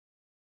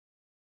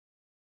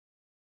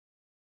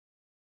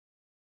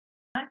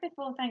Night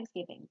Before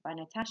Thanksgiving by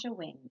Natasha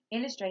Wing,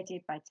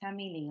 illustrated by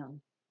Tammy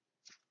Leon.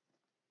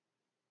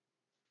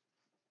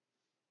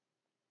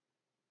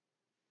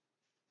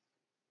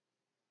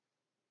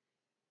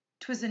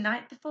 'Twas the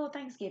night before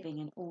Thanksgiving,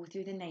 and all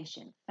through the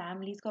nation,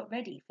 families got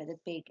ready for the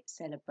big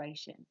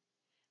celebration.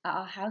 At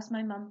our house,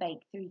 my mum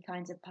baked 3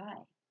 kinds of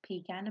pie: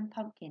 pecan and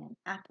pumpkin and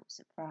apple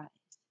surprise.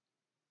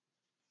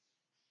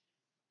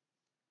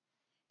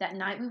 That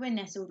night we were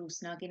nestled all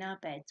snug in our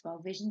beds, while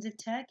visions of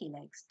turkey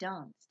legs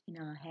danced in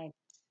our heads.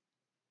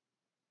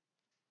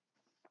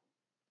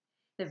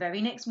 The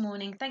very next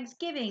morning,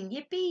 Thanksgiving,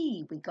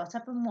 yippee! We got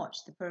up and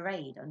watched the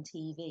parade on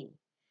TV.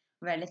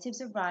 Relatives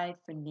arrived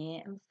from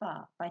near and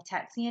far, by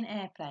taxi and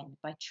airplane,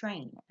 by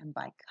train and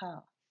by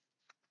car.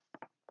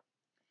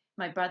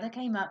 My brother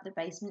came up the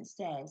basement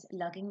stairs,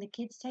 lugging the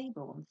kids'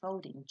 table and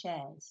folding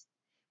chairs.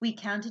 We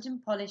counted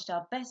and polished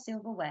our best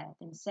silverware,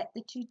 then set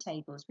the 2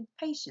 tables with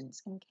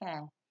patience and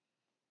care.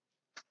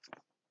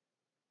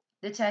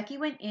 The turkey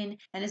went in,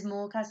 and as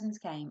more cousins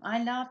came,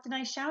 I laughed and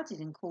I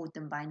shouted and called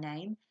them by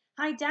name.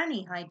 Hi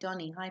Danny, hi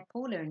Donny, hi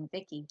Paula and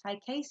Vicky, hi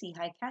Casey,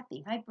 hi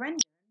Kathy, hi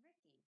Brenda and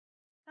Ricky.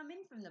 Come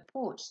in from the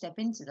porch, step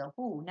into the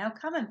hall. Now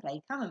come and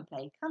play, come and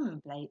play, come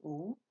and play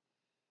all.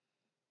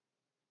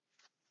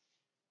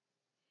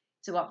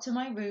 So up to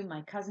my room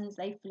my cousins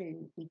they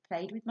flew. We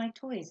played with my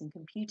toys and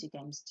computer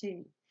games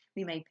too.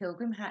 We made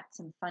pilgrim hats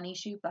and funny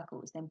shoe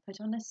buckles, then put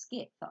on a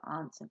skit for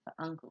aunts and for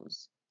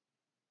uncles.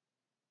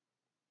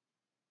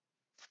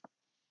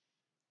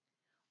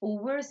 All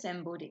were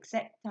assembled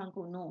except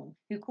Uncle Norm,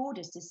 who called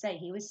us to say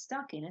he was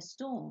stuck in a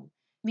storm.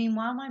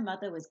 Meanwhile my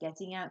mother was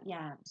getting out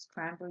yams,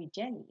 cranberry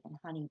jelly and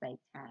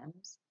honey-baked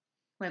hams.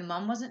 When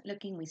Mum wasn't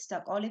looking, we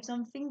stuck olives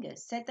on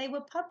fingers, said they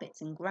were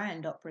puppets and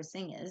grand opera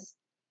singers.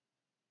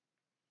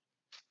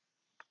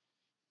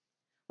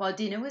 While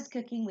dinner was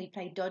cooking, we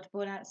played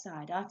dodgeball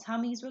outside. Our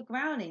tummies were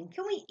growling.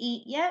 Can we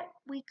eat yet?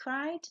 We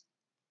cried.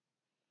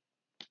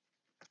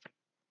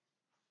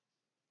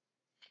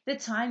 The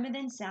timer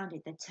then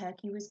sounded. The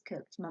turkey was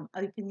cooked. Mum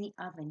opened the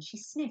oven. She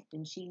sniffed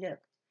and she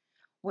looked.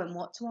 When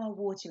what to our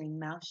watering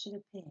mouth should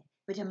appear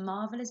but a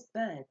marvellous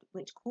bird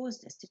which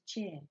caused us to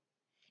cheer.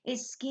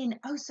 Its skin,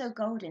 oh so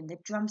golden, the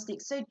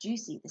drumstick so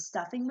juicy, the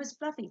stuffing was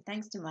fluffy,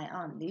 thanks to my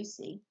Aunt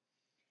Lucy.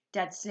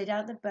 Dad slid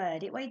out the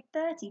bird, it weighed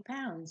 30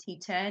 pounds. He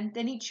turned,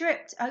 then he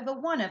tripped over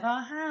one of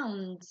our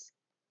hounds.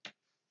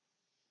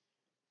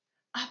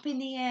 Up in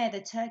the air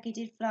the turkey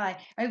did fly,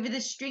 over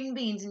the string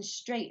beans and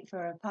straight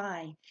for a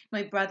pie.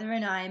 My brother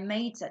and I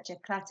made such a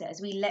clatter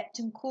as we leapt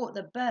and caught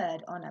the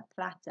bird on a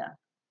platter.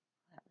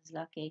 That was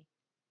lucky.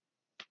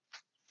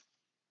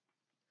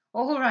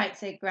 All right,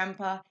 said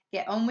Grandpa,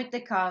 get on with the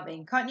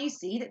carving. Can't you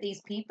see that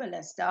these people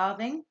are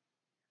starving?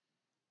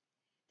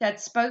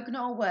 Dad spoke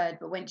not a word,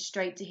 but went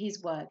straight to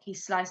his work. He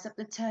sliced up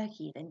the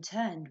turkey, then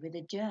turned with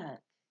a jerk.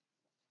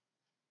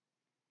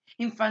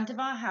 In front of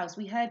our house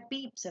we heard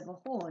beeps of a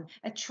horn.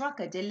 A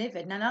trucker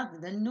delivered, none other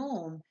than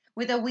Norm.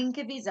 With a wink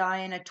of his eye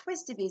and a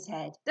twist of his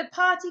head, the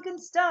party can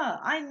start,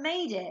 I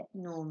made it,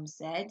 Norm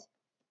said.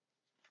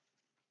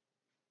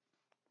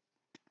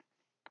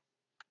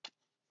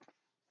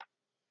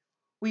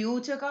 We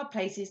all took our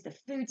places, the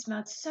food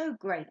smelled so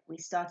great. We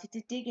started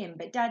to dig in,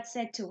 but Dad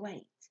said to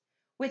wait.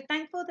 We're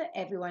thankful that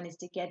everyone is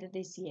together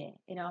this year,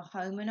 in our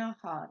home and our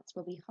hearts,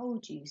 where we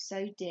hold you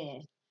so dear.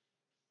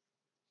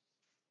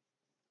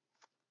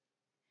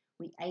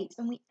 We ate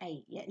and we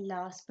ate, yet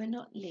last but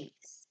not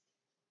least,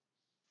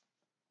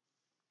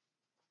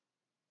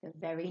 the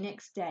very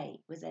next day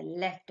was a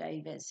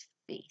leftovers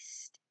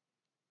feast.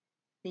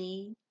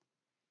 The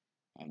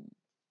end.